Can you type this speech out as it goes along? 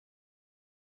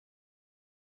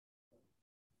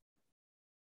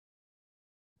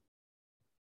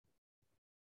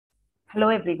Hello,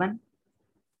 everyone.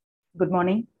 Good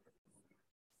morning.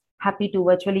 Happy to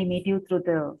virtually meet you through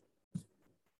the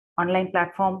online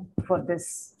platform for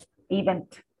this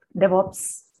event,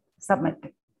 DevOps Summit.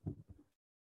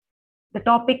 The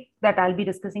topic that I'll be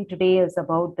discussing today is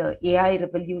about the AI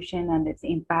revolution and its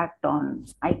impact on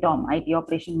ITOM, IT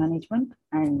Operation Management.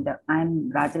 And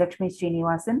I'm Rajalakshmi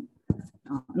Srinivasan,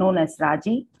 known as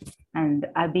Raji. And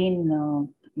I've been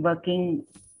working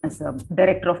as a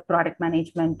Director of Product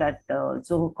Management at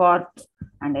Zoho Corp,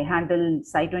 and I handle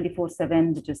Site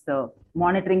 24/7, which is the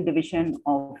monitoring division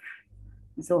of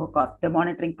Zoho Corp, the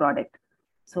monitoring product.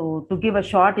 So to give a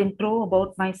short intro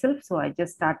about myself, so I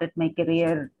just started my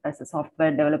career as a software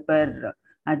developer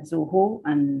at Zoho,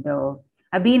 and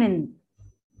I've been in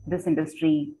this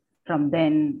industry from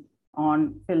then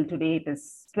on till today. It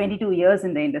is 22 years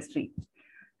in the industry.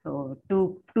 So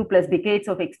two plus decades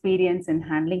of experience in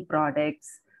handling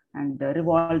products and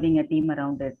revolving a team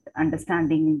around it,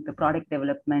 understanding the product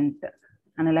development,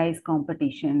 analyze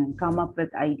competition, and come up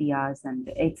with ideas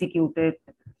and execute it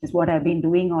is what I've been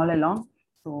doing all along.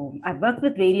 So I've worked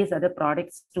with various other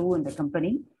products too in the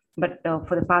company, but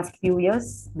for the past few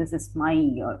years, this is my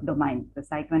domain, the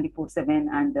Site 24/7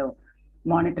 and the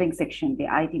monitoring section, the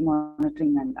IT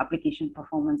monitoring and application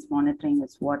performance monitoring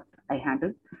is what I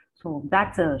handle. So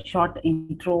that's a short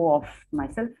intro of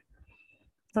myself.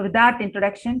 So with that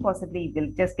introduction, possibly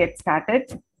we'll just get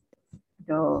started.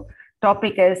 The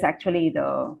topic is actually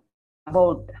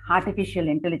about artificial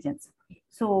intelligence.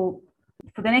 So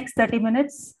for the next 30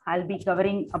 minutes, I'll be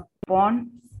covering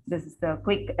upon, this is the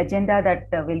quick agenda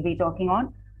that we'll be talking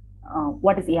on.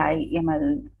 What is AI,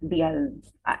 ML, DL?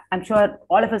 I'm sure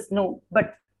all of us know,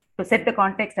 but to set the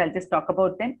context, I'll just talk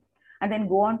about them and then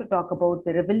go on to talk about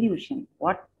the revolution,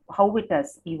 how it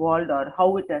has evolved or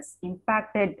how it has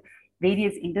impacted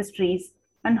various industries,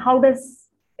 and how does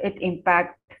it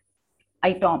impact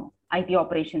ITOM, IT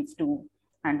operations too,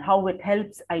 and how it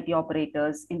helps IT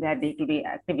operators in their day-to-day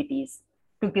activities,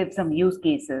 to give some use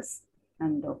cases,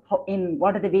 and in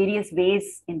what are the various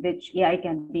ways in which AI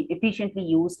can be efficiently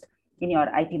used in your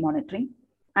IT monitoring,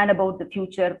 and about the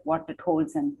future, what it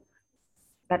holds. And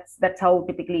that's how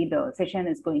typically the session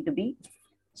is going to be.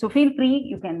 So feel free,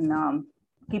 you can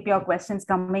keep your questions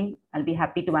coming. I'll be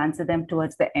happy to answer them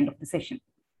towards the end of the session.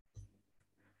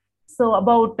 So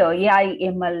about AI,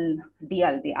 ML,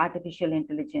 DL, the artificial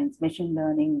intelligence, machine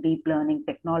learning, deep learning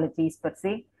technologies per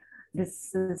se,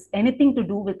 this is anything to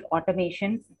do with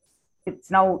automation. It's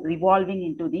now revolving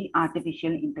into the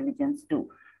artificial intelligence too.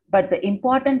 But the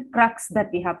important crux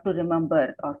that we have to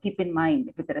remember or keep in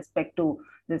mind with respect to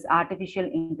this artificial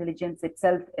intelligence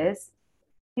itself is,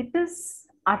 it is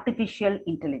artificial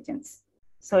intelligence.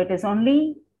 So it is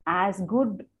only as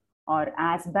good or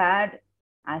as bad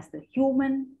as the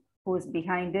human who is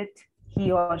behind it,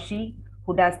 he or she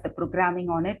who does the programming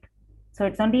on it. So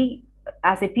it's only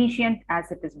as efficient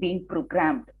as it is being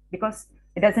programmed, because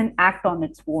it doesn't act on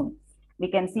its own. We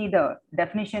can see the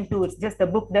definition too, it's just the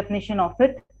book definition of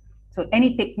it. So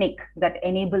any technique that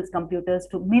enables computers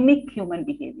to mimic human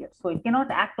behavior. So it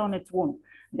cannot act on its own.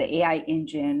 The AI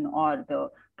engine or the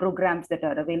programs that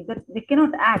are available, they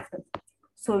cannot act.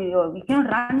 So we cannot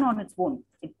run on its own.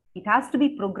 It has to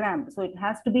be programmed. So it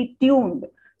has to be tuned.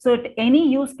 So at any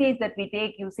use case that we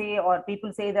take, you say, or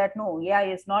people say that, no, AI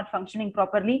is not functioning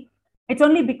properly. It's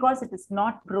only because it is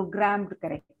not programmed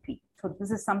correctly. So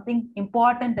this is something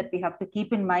important that we have to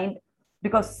keep in mind,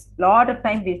 because a lot of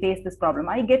times we face this problem.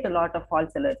 I get a lot of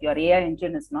false alerts. Your AI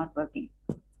engine is not working.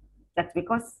 That's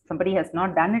because somebody has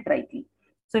not done it rightly.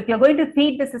 So if you're going to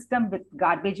feed the system with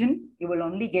garbage in, you will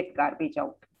only get garbage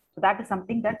out. So that is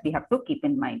something that we have to keep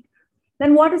in mind.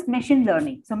 Then what is machine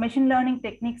learning? So machine learning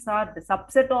techniques are the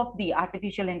subset of the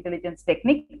artificial intelligence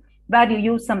technique, where you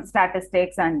use some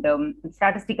statistics and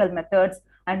statistical methods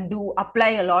and do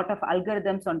apply a lot of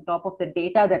algorithms on top of the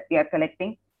data that we are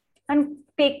collecting and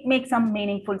make some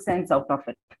meaningful sense out of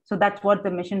it. So that's what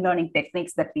the machine learning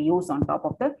techniques that we use on top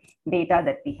of the data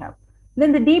that we have.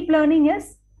 Then the deep learning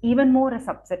is even more a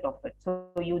subset of it. So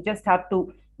you just have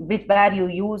to, where you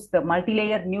use the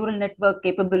multi-layer neural network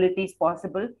capabilities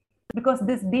possible, because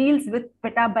this deals with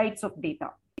petabytes of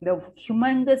data. The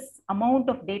humongous amount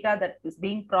of data that is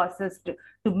being processed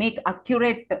to make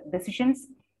accurate decisions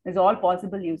is all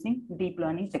possible using deep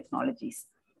learning technologies.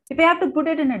 If I have to put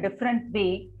it in a different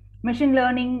way, machine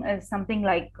learning is something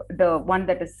like the one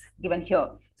that is given here.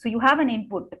 So you have an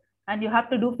input and you have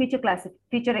to do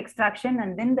feature extraction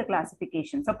and then the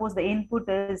classification. Suppose the input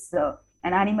is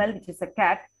an animal, which is a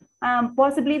cat.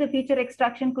 Possibly the feature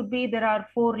extraction could be there are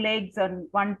 4 legs and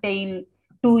 1 tail,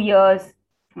 2 ears,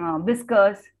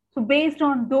 whiskers. So based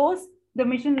on those, the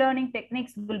machine learning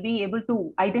techniques will be able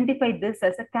to identify this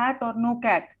as a cat or no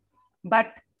cat. But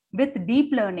with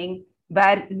deep learning,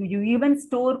 where you even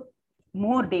store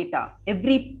more data,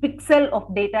 every pixel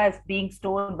of data is being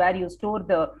stored, where you store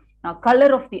the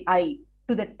color of the eye,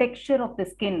 to the texture of the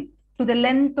skin, to the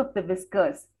length of the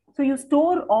whiskers. So you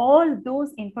store all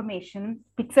those information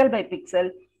pixel by pixel.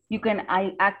 You can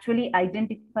actually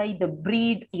identify the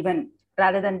breed even,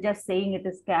 rather than just saying it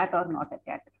is cat or not a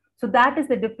cat. So that is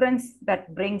the difference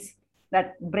that brings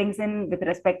in with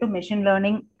respect to machine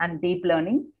learning and deep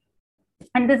learning.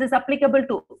 And this is applicable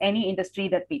to any industry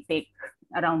that we take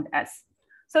around us.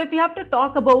 So if you have to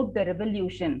talk about the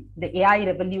revolution, the AI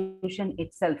revolution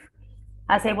itself,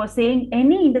 as I was saying,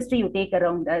 any industry you take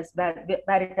around us where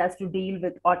it has to deal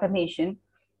with automation,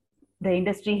 the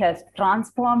industry has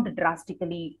transformed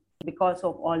drastically because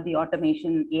of all the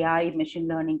automation, AI, machine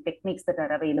learning techniques that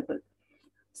are available.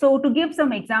 So to give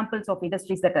some examples of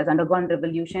industries that has undergone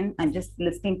revolution, I'm just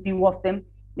listing few of them.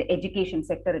 The education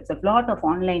sector, it's a lot of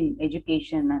online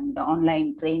education and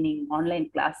online training, online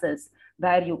classes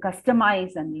where you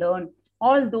customize and learn.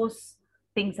 All those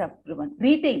things have proven.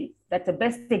 Retail, that's the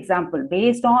best example.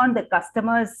 Based on the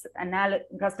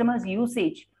customers'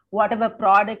 usage, whatever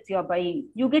products you're buying,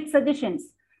 you get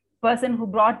suggestions. Person who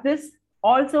brought this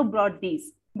also brought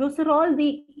these. Those are all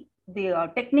the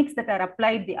techniques that are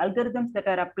applied, the algorithms that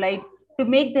are applied to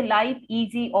make the life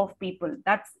easy of people.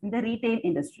 That's in the retail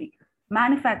industry.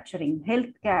 Manufacturing,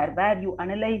 healthcare, where you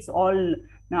analyze all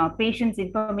patients'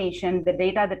 information, the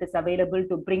data that is available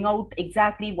to bring out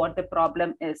exactly what the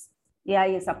problem is. AI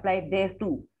is applied there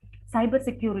too.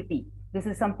 Cybersecurity, this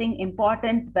is something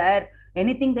important where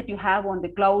anything that you have on the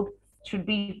cloud should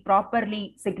be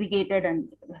properly segregated and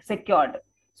secured.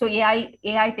 So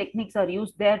AI techniques are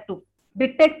used there to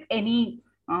detect any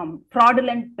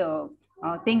fraudulent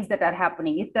things that are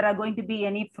happening. If there are going to be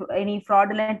any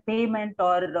fraudulent payment,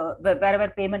 or wherever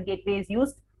payment gateway is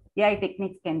used, AI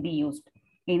techniques can be used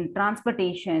in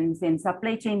transportations, in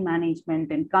supply chain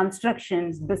management, in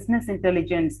constructions, business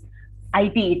intelligence,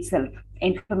 IT itself,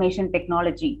 information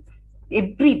technology.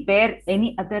 Everywhere,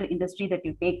 any other industry that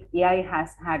you take, AI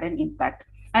has had an impact.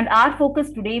 And our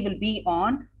focus today will be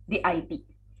on the IT,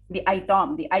 the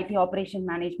ITOM, the IT operation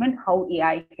management, how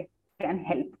AI can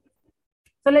help.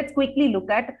 So let's quickly look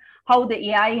at how the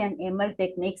AI and ML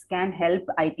techniques can help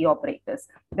IT operators.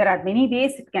 There are many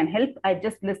ways it can help. I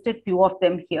just listed few of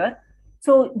them here.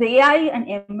 So the AI and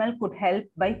ML could help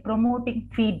by promoting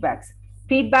feedbacks.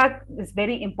 Feedback is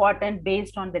very important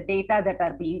based on the data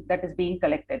that is being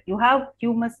collected. You have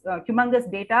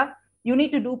humongous data. You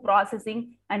need to do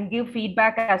processing and give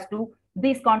feedback as to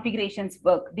these configurations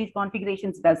work, these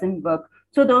configurations doesn't work.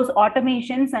 So those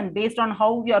automations, and based on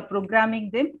how you are programming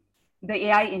them, the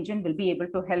AI engine will be able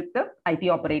to help the IT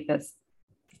operators.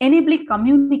 Enabling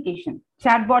communication.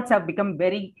 Chatbots have become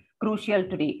very crucial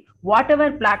today.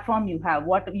 Whatever platform you have,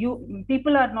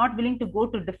 people are not willing to go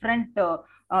to different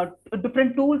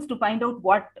tools to find out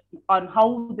what on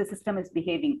how the system is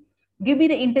behaving. Give me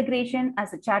the integration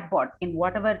as a chatbot in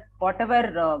whatever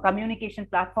communication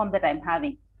platform that I'm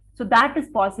having. So that is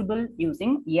possible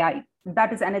using AI.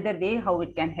 That is another way how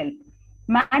it can help.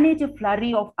 Manage a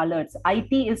flurry of alerts.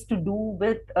 IT is to do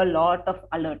with a lot of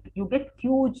alerts. You get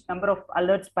huge number of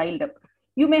alerts piled up.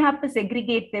 You may have to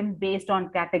segregate them based on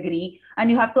category, and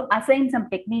you have to assign some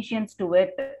technicians to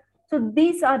it. So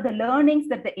these are the learnings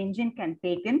that the engine can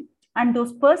take in, and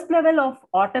those first level of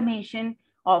automation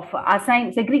of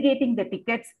segregating the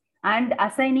tickets and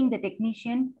assigning the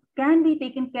technician can be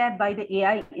taken care by the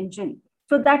AI engine.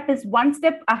 So that is one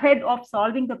step ahead of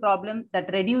solving the problem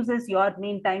that reduces your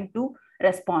mean time to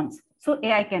response. So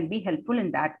AI can be helpful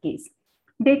in that case.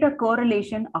 Data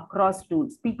correlation across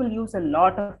tools. People use a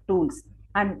lot of tools,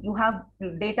 and you have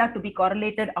data to be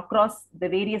correlated across the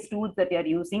various tools that you are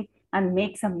using and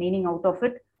make some meaning out of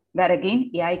it, where again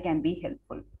AI can be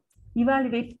helpful.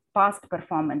 Evaluate past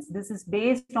performance. This is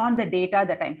based on the data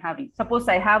that I'm having. Suppose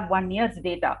I have 1 year's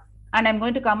data, and I'm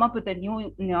going to come up with a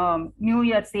New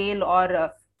Year sale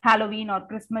or Halloween or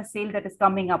Christmas sale that is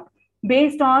coming up.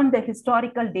 Based on the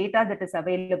historical data that is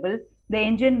available, the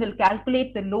engine will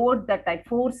calculate the load that I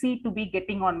foresee to be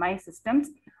getting on my systems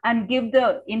and give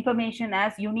the information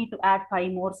as you need to add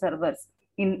 5 more servers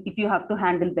if you have to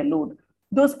handle the load.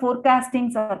 Those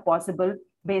forecastings are possible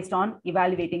based on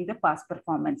evaluating the past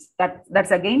performance.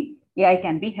 That's again, AI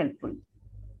can be helpful.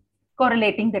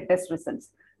 Correlating the test results.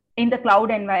 In the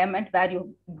cloud environment where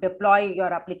you deploy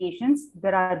your applications,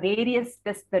 there are various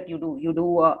tests that you do.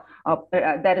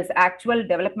 There is actual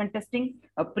development testing,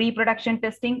 a pre-production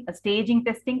testing, a staging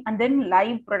testing, and then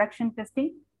live production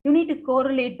testing. You need to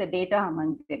correlate the data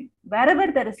among them.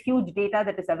 Wherever there is huge data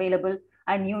that is available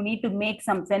and you need to make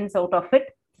some sense out of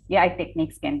it, AI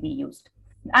techniques can be used.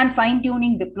 And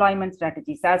fine-tuning deployment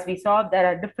strategies. As we saw, there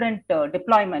are different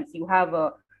deployments. You have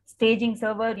a staging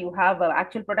server, you have an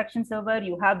actual production server,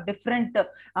 you have different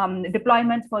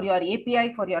deployments for your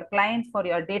API, for your clients, for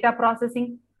your data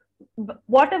processing.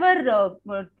 Whatever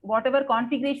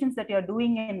configurations that you're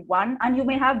doing in one, and you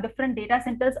may have different data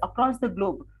centers across the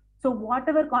globe. So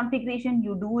whatever configuration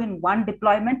you do in one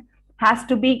deployment has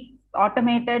to be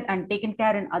automated and taken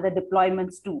care in other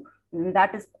deployments too.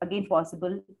 That is again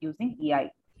possible using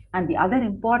AI. And the other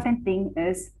important thing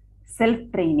is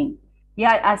self-training.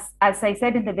 Yeah, as I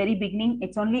said in the very beginning,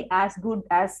 it's only as good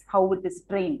as how it is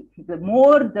trained. The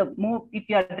more, if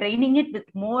you are training it with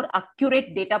more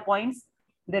accurate data points,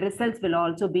 the results will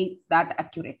also be that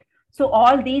accurate. So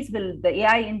all these the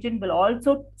AI engine will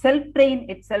also self-train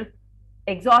itself,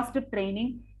 exhaustive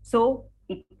training, so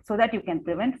that you can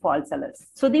prevent false alerts.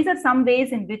 So these are some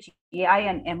ways in which AI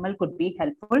and ML could be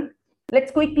helpful.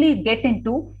 Let's quickly get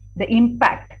into the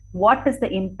impact. What is the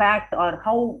impact, or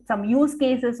how some use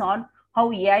cases on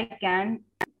how AI can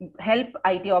help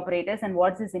IT operators, and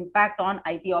what's its impact on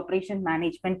IT operation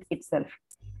management itself.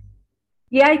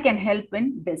 AI can help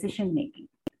in decision making.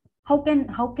 How can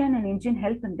an engine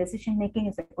help in decision making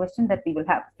is a question that we will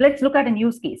have. Let's look at a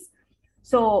use case.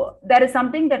 So there is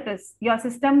something that is your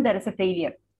system, there is a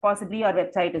failure. Possibly your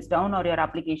website is down or your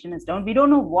application is down. We don't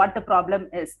know what the problem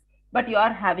is, but you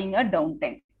are having a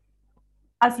downtime.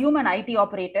 As human IT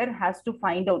operator has to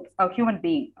find out, a human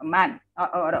being, a man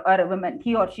or a woman,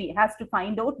 he or she has to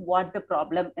find out what the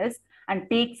problem is and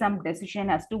take some decision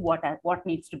as to what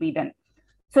needs to be done.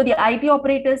 So the IT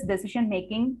operator's decision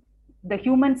making, the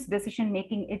human's decision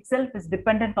making itself is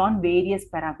dependent on various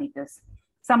parameters.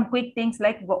 Some quick things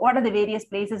like what are the various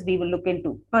places we will look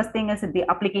into. First thing is the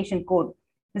application code.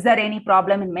 Is there any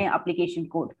problem in my application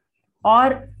code?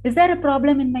 Or is there a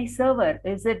problem in my server?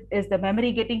 Is the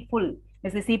memory getting full?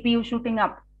 Is the CPU shooting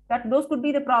up? Those could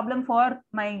be the problem for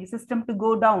my system to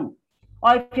go down.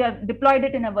 Or if you have deployed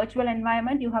it in a virtual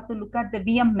environment, you have to look at the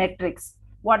VM metrics.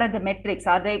 What are the metrics?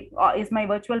 Is my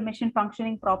virtual machine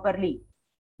functioning properly?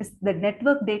 Is the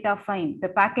network data fine? The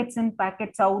packets in,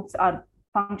 packets outs are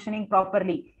functioning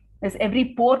properly? Is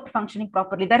every port functioning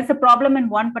properly? There is a problem in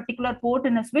one particular port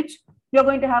in a switch, you're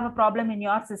going to have a problem in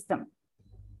your system.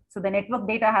 So the network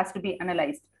data has to be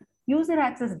analyzed. User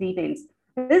access details.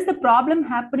 Is the problem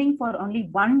happening for only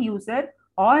one user,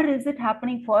 or is it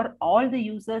happening for all the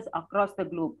users across the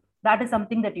globe? That is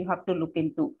something that you have to look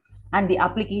into. And the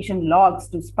application logs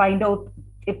to find out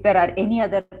if there are any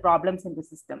other problems in the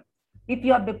system. If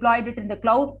you have deployed it in the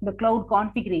cloud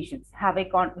configurations, have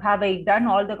I done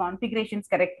all the configurations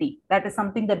correctly? That is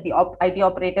something that the IT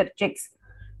operator checks.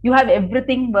 You have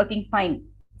everything working fine.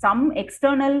 Some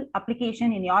external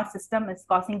application in your system is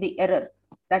causing the error.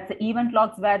 That's the event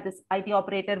logs where this IT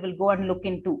operator will go and look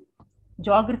into.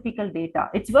 Geographical data.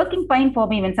 It's working fine for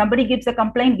me. When somebody gives a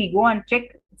complaint, we go and check.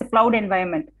 It's a cloud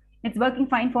environment. It's working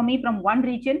fine for me from one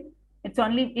region. Is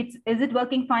it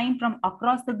working fine from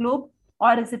across the globe?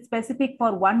 Or is it specific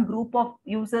for one group of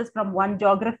users from one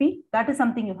geography? That is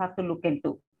something you have to look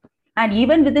into. And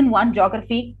even within one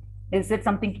geography, is it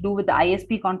something to do with the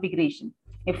ISP configuration?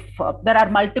 If there are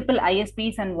multiple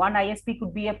ISPs and one ISP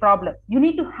could be a problem, you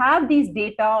need to have these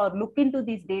data or look into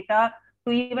these data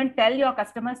to even tell your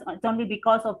customers it's only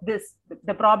because of this.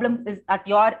 The problem is at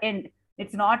your end.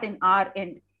 It's not in our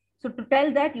end. So to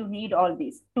tell that, you need all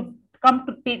these. To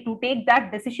take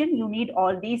that decision, you need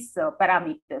all these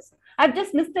parameters. I've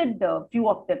just listed a few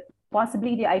of them.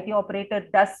 Possibly the IT operator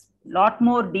does a lot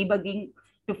more debugging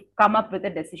to come up with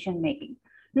a decision making.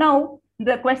 Now,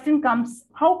 the question comes,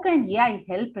 how can AI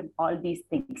help in all these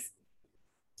things?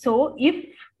 So if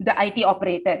the IT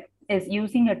operator is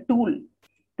using a tool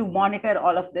to monitor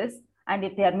all of this, and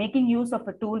if they are making use of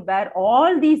a tool where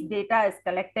all these data is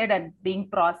collected and being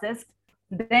processed,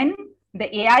 then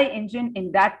the AI engine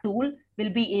in that tool will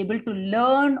be able to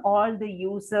learn all the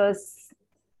users'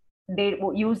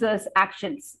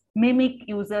 actions, mimic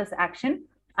users' action,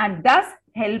 and thus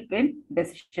help in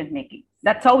decision making.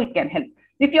 That's how it can help.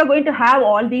 If you're going to have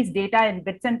all these data in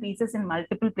bits and pieces in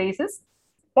multiple places,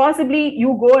 possibly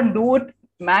you go and do it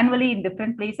manually in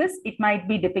different places, it might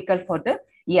be difficult for the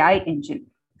AI engine.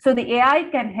 So the AI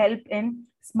can help in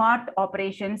smart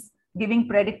operations, giving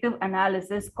predictive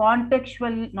analysis,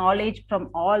 contextual knowledge from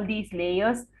all these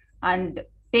layers, and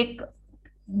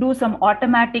do some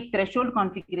automatic threshold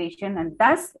configuration, and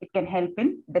thus it can help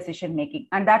in decision making.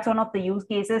 And that's one of the use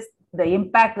cases, the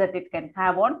impact that it can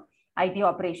have on IT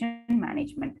operation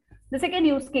management. The second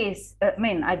use case,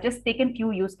 I've just taken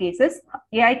few use cases.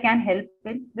 AI can help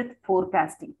with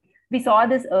forecasting. We saw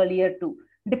this earlier too.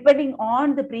 Depending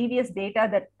on the previous data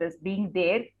that is being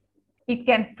there, it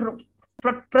can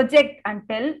project and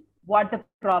tell what the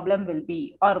problem will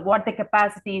be or what the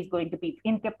capacity is going to be.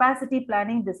 In capacity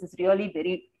planning, this is really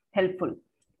very helpful.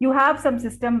 You have some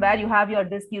system where you have your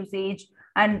disk usage,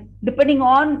 and depending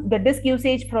on the disk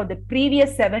usage for the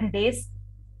previous 7 days,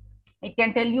 it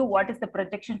can tell you what is the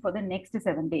projection for the next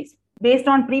 7 days. Based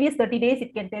on previous 30 days,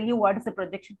 it can tell you what is the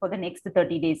projection for the next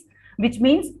 30 days, which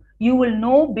means you will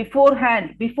know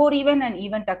beforehand, before even an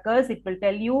event occurs, it will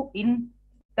tell you in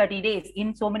 30 days,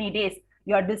 in so many days,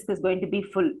 your disk is going to be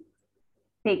full.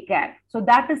 Take care. So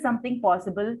that is something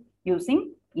possible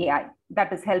using AI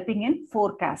that is helping in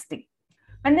forecasting.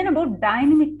 And then about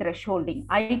dynamic thresholding,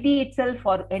 IT itself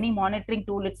or any monitoring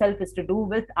tool itself is to do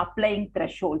with applying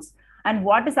thresholds. And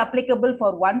what is applicable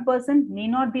for one person may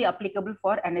not be applicable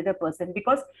for another person,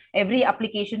 because every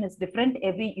application is different,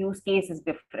 every use case is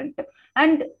different.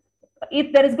 And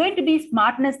if there is going to be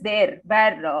smartness there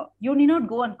where you need not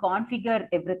go and configure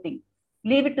everything,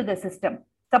 leave it to the system.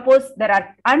 Suppose there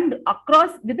are, and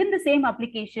across within the same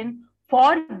application,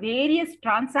 for various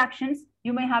transactions,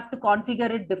 you may have to configure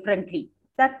it differently.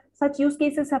 That such use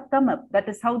cases have come up. That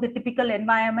is how the typical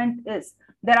environment is.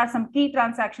 There are some key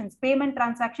transactions. Payment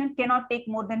transaction cannot take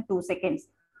more than 2 seconds.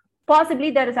 Possibly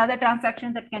there is other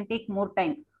transactions that can take more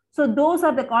time. So those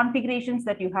are the configurations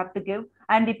that you have to give.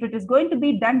 And if it is going to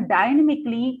be done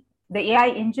dynamically, the AI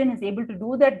engine is able to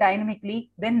do that dynamically,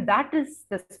 then that is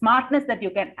the smartness that you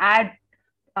can add,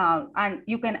 and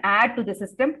you can add to the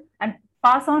system and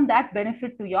pass on that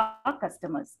benefit to your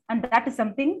customers. And that is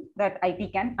something that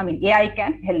AI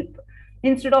can help.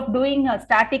 Instead of doing a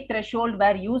static threshold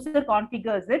where user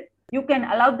configures it, you can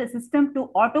allow the system to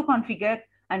auto configure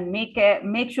and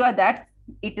make sure that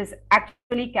it is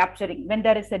actually capturing. When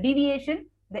there is a deviation,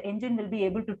 the engine will be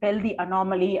able to tell the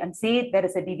anomaly and say there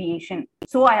is a deviation.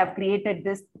 So I have created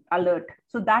this alert.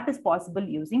 So that is possible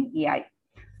using AI.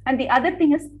 And the other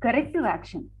thing is corrective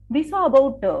action. We saw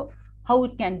about how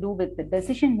it can do with the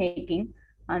decision making,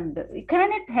 and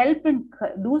can it help in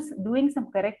doing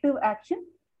some corrective action?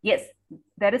 Yes,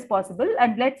 that is possible.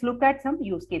 And let's look at some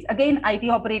use case. Again, IT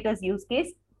operators use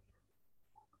case.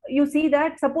 You see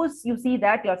that, suppose you see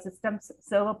that your system's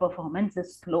server performance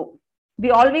is slow. We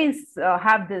always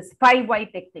have this 5 why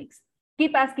techniques.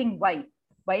 Keep asking why.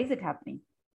 Why is it happening?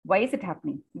 Why is it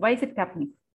happening? Why is it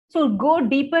happening? So go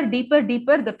deeper, deeper,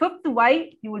 deeper. The fifth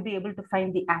why, you will be able to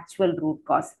find the actual root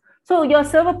cause. So your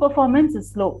server performance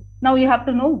is slow. Now you have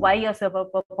to know why your server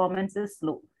performance is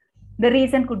slow. The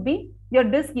reason could be your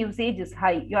disk usage is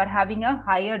high. You are having a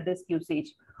higher disk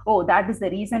usage. Oh, that is the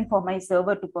reason for my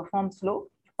server to perform slow.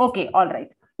 Okay, all right.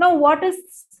 Now why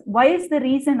is the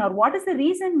reason, or what is the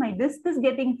reason my disk is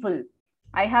getting full?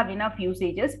 I have enough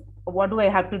usages. What do I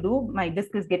have to do? My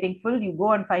disk is getting full. You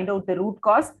go and find out the root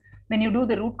cause. When you do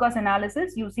the root cause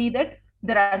analysis, you see that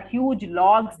there are huge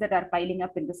logs that are piling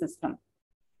up in the system.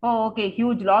 Oh, okay,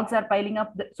 huge logs are piling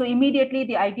up. So immediately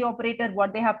the IT operator,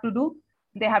 what they have to do,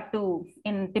 they have to,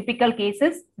 in typical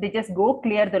cases, they just go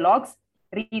clear the logs,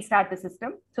 restart the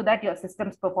system so that your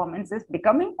system's performance is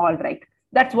becoming all right.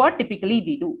 That's what typically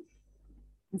we do.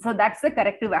 So that's the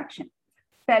corrective action.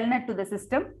 Telnet to the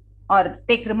system or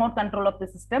take remote control of the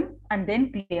system and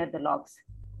then clear the logs.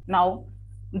 Now,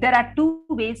 there are 2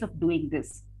 ways of doing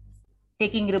this,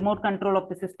 taking remote control of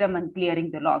the system and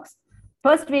clearing the logs.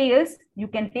 First way is you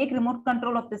can take remote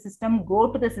control of the system,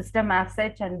 go to the system as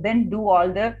such, and then do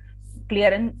all the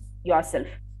clearance yourself.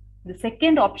 The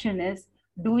second option is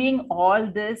doing all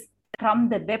this from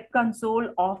the web console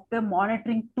of the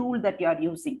monitoring tool that you are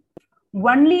using.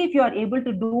 Only if you are able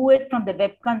to do it from the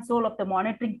web console of the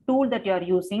monitoring tool that you are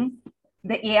using,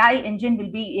 the AI engine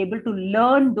will be able to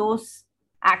learn those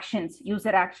actions,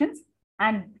 user actions,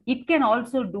 and it can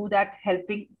also do that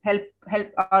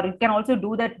or it can also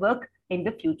do that work in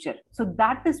the future. So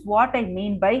that is what I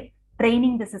mean by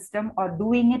training the system or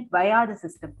doing it via the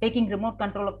system, taking remote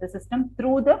control of the system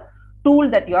through the tool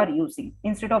that you are using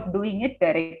instead of doing it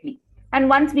directly. And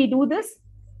once we do this,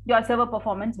 your server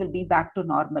performance will be back to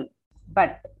normal.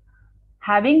 But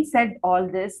having said all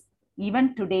this,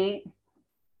 even today,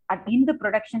 in the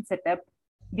production setup,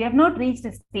 we have not reached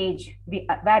a stage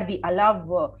where we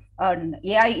allow an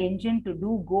AI engine to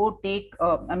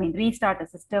restart a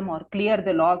system or clear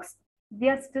the logs. We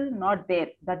are still not there.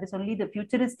 That is only the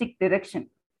futuristic direction.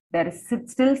 There is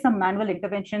still some manual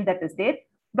intervention that is there,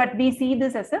 but we see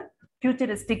this as a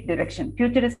futuristic direction.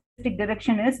 Futuristic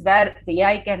direction is where the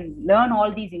AI can learn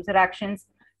all these user actions,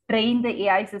 train the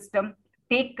AI system,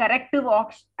 take corrective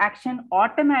action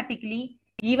automatically,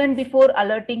 even before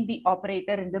alerting the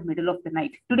operator in the middle of the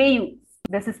night. Today,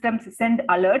 the systems send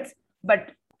alerts,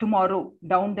 but tomorrow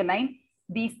down the line,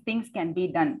 these things can be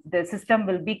done. The system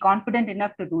will be confident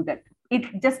enough to do that.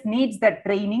 It just needs that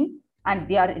training, and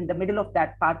we are in the middle of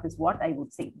that path is what I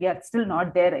would say. We are still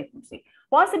not there, I would say.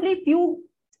 Possibly few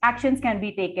actions can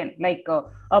be taken, like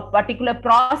a particular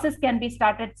process can be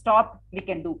started, stopped, we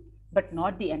can do, but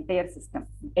not the entire system.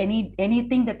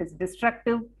 Anything that is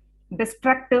destructive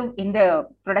in the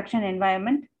production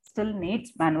environment still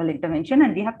needs manual intervention,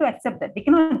 and we have to accept that. We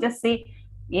cannot just say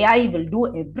AI will do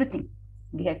everything.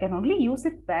 We can only use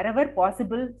it wherever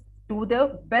possible to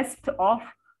the best of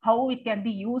how it can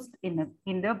be used in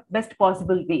the best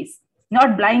possible ways.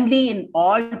 Not blindly in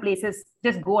all places,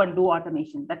 just go and do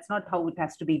automation. That's not how it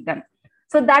has to be done.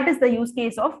 So that is the use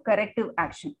case of corrective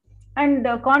action. And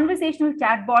conversational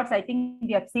chatbots, I think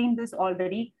we have seen this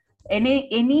already.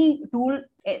 Any tool,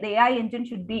 the AI engine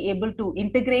should be able to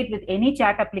integrate with any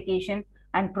chat application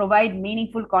and provide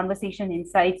meaningful conversation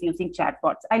insights using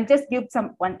chatbots. I'll just give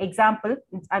one example.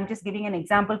 I'm just giving an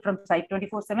example from Site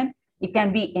 24/7. It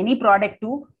can be any product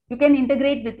too. You can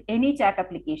integrate with any chat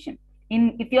application.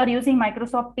 If you are using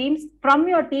Microsoft Teams, from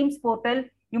your Teams portal,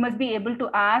 you must be able to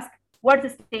ask, what's the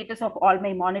status of all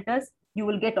my monitors? You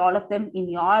will get all of them in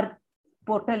your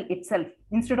portal itself.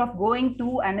 Instead of going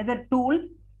to another tool,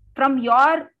 from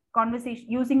your conversation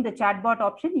using the chatbot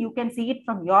option, you can see it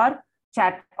from your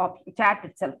chat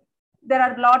itself. There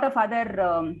are a lot of other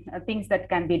things that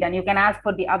can be done. You can ask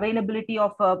for the availability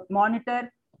of a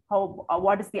monitor,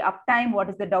 what is the uptime, what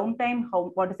is the downtime,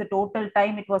 what is the total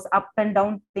time it was up and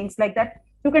down, things like that.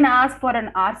 You can ask for an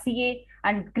RCA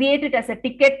and create it as a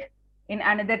ticket in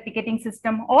another ticketing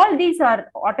system. All these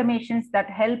are automations that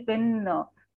help in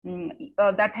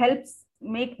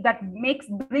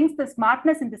brings the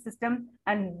smartness in the system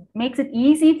and makes it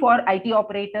easy for IT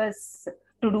operators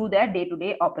to do their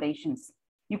day-to-day operations.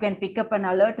 You can pick up an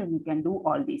alert and you can do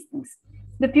all these things.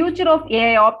 The future of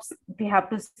AI ops, we have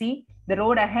to see the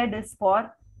road ahead is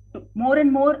for more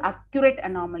and more accurate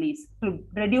anomalies to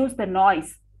reduce the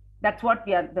noise. That's what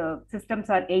the systems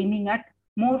are aiming at,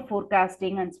 more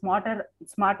forecasting and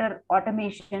smarter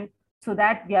automation, so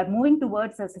that we are moving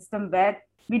towards a system where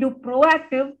we do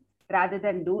proactive rather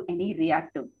than do any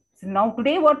reactive. So now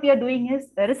today what we are doing is,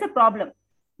 there is a problem.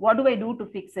 What do I do to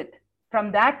fix it?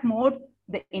 From that mode,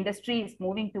 the industry is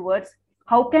moving towards,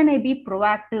 how can I be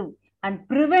proactive and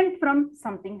prevent from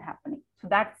something happening? So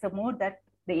that's the mode that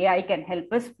the AI can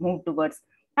help us move towards.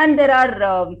 And there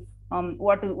are,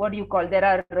 there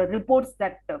are reports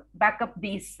that back up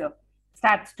these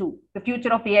stats too. The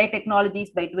future of AI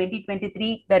technologies by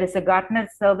 2023, there is a Gartner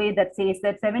survey that says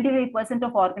that 75%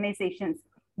 of organizations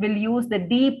will use the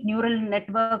deep neural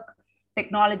network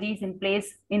technologies in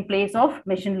place of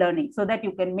machine learning, so that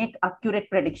you can make accurate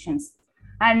predictions.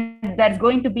 And that's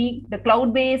going to be the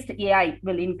cloud-based AI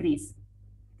will increase.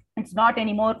 It's not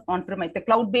anymore on-premise. The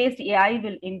cloud-based AI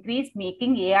will increase,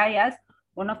 making AI as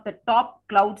one of the top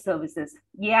cloud services.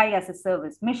 AI as a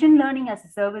service, machine learning as a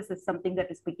service is something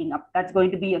that is picking up. That's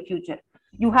going to be a future.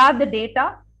 You have the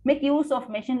data, make use of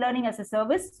machine learning as a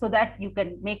service so that you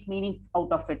can make meaning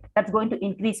out of it. That's going to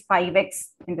increase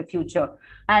 5x in the future.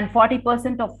 And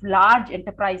 40% of large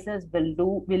enterprises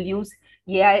will use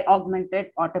AI augmented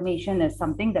automation as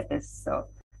something that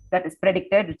is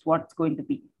predicted. It's what's going to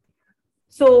be.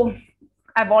 So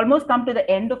I've almost come to the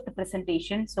end of the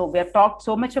presentation. So we have talked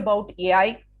so much about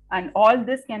AI, and all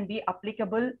this can be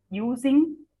applicable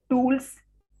using tools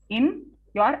in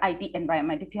your IT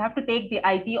environment. If you have to take the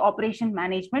IT operation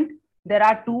management, there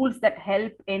are tools that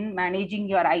help in managing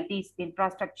your IT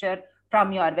infrastructure,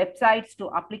 from your websites to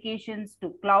applications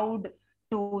to cloud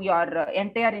to your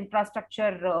entire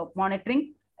infrastructure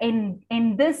monitoring.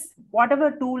 In this,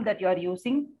 whatever tool that you are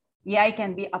using, AI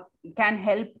can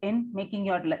help in making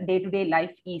your day-to-day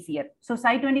life easier. So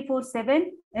Site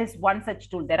 24/7 is one such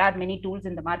tool. There are many tools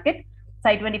in the market.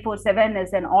 Site 24/7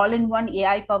 is an all-in-one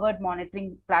AI-powered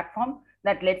monitoring platform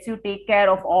that lets you take care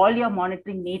of all your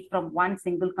monitoring needs from one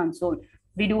single console.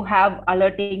 We do have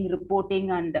alerting, reporting,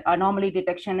 and anomaly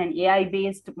detection, and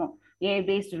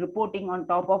AI-based reporting on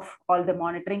top of all the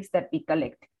monitorings that we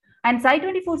collect. And Site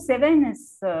 24/7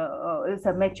 is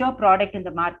a mature product in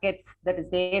the market that is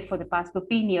there for the past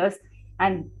 15 years.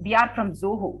 And we are from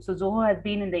Zoho. So Zoho has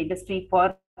been in the industry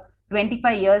for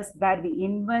 25 years, where we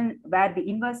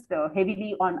invest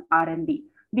heavily on R&D.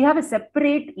 We have a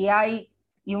separate AI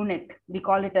unit. We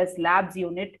call it as labs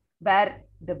unit, where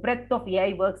the breadth of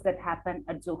AI works that happen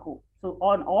at Zoho. So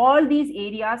on all these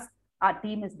areas, our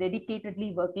team is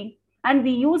dedicatedly working. And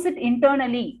we use it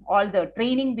internally, all the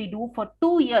training we do for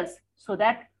 2 years, so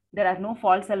that there are no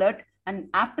false alert. And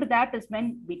after that is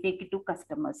when we take it to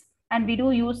customers. And we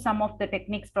do use some of the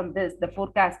techniques from this, the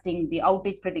forecasting, the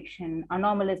outage prediction,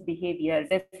 anomalous behavior,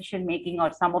 decision making,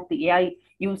 or some of the AI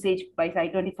usage by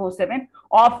Site 24/7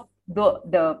 of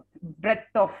the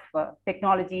breadth of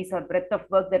technologies or breadth of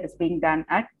work that is being done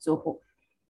at Zoho.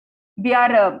 We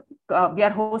are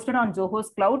hosted on Zoho's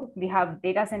cloud. We have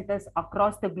data centers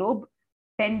across the globe,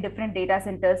 10 different data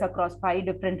centers across 5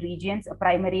 different regions, a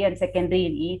primary and secondary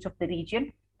in each of the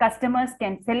region. Customers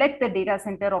can select the data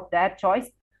center of their choice,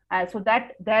 so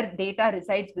that their data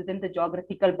resides within the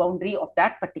geographical boundary of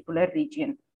that particular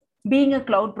region. Being a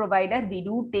cloud provider, we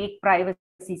do take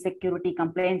privacy, security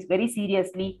compliance very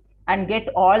seriously and get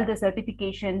all the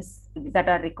certifications that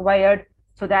are required,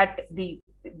 so that we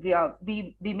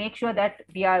make sure that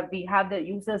we have the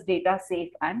users' data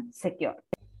safe and secure.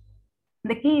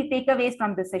 The key takeaways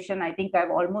from this session, I think I've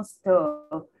almost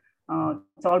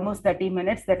it's almost 30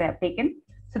 minutes that I've taken.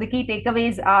 So the key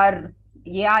takeaways are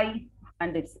AI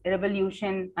and its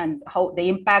revolution, and how the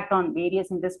impact on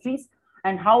various industries,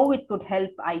 and how it could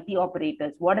help IT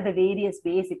operators. What are the various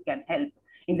ways it can help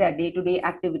in their day-to-day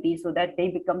activities, so that they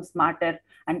become smarter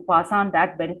and pass on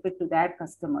that benefit to their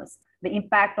customers. The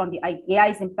impact on the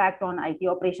AI's impact on IT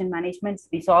operation management,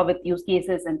 we saw with use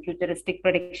cases and futuristic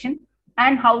prediction,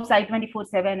 and how Site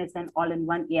 24/7 is an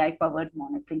all-in-one AI-powered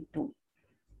monitoring tool.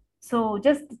 So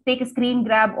just take a screen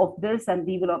grab of this, and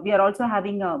we are also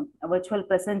having a virtual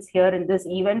presence here in this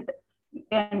event.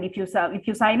 And if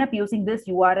you sign up using this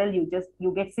URL,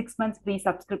 you get 6 months free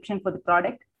subscription for the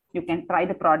product. You can try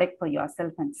the product for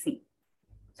yourself and see.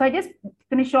 So I just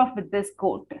finish off with this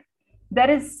quote.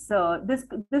 There is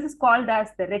this is called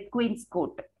as the Red Queen's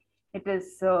quote. It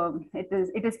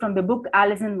is from the book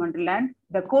Alice in Wonderland.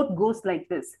 The quote goes like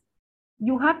this: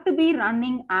 "You have to be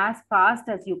running as fast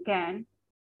as you can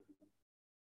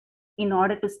in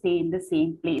order to stay in the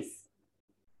same place.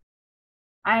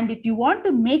 And if you want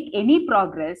to make any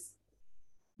progress,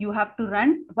 you have to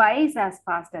run twice as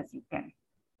fast as you can."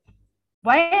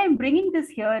 Why I'm bringing this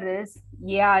here is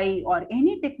AI, or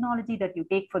any technology that you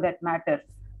take for that matter,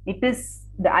 it is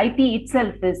the IT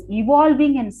itself is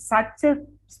evolving in such a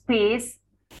space,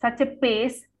 such a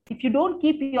pace. If you don't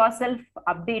keep yourself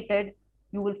updated,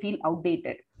 you will feel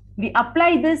outdated. We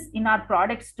apply this in our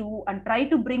products too, and try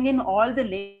to bring in all the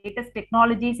latest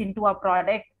technologies into our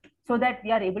product, so that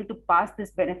we are able to pass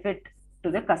this benefit to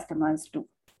the customers too.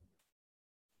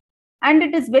 And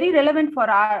it is very relevant for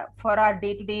our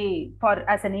day-to-day,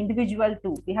 as an individual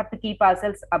too. We have to keep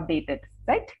ourselves updated,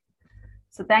 right?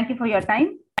 So thank you for your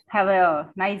time. Have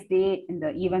a nice day in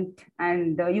the event,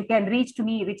 and you can reach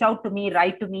out to me,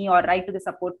 write to me, or write to the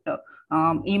support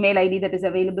email ID that is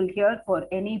available here for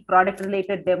any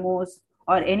product-related demos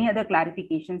or any other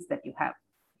clarifications that you have.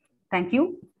 Thank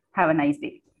you. Have a nice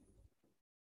day.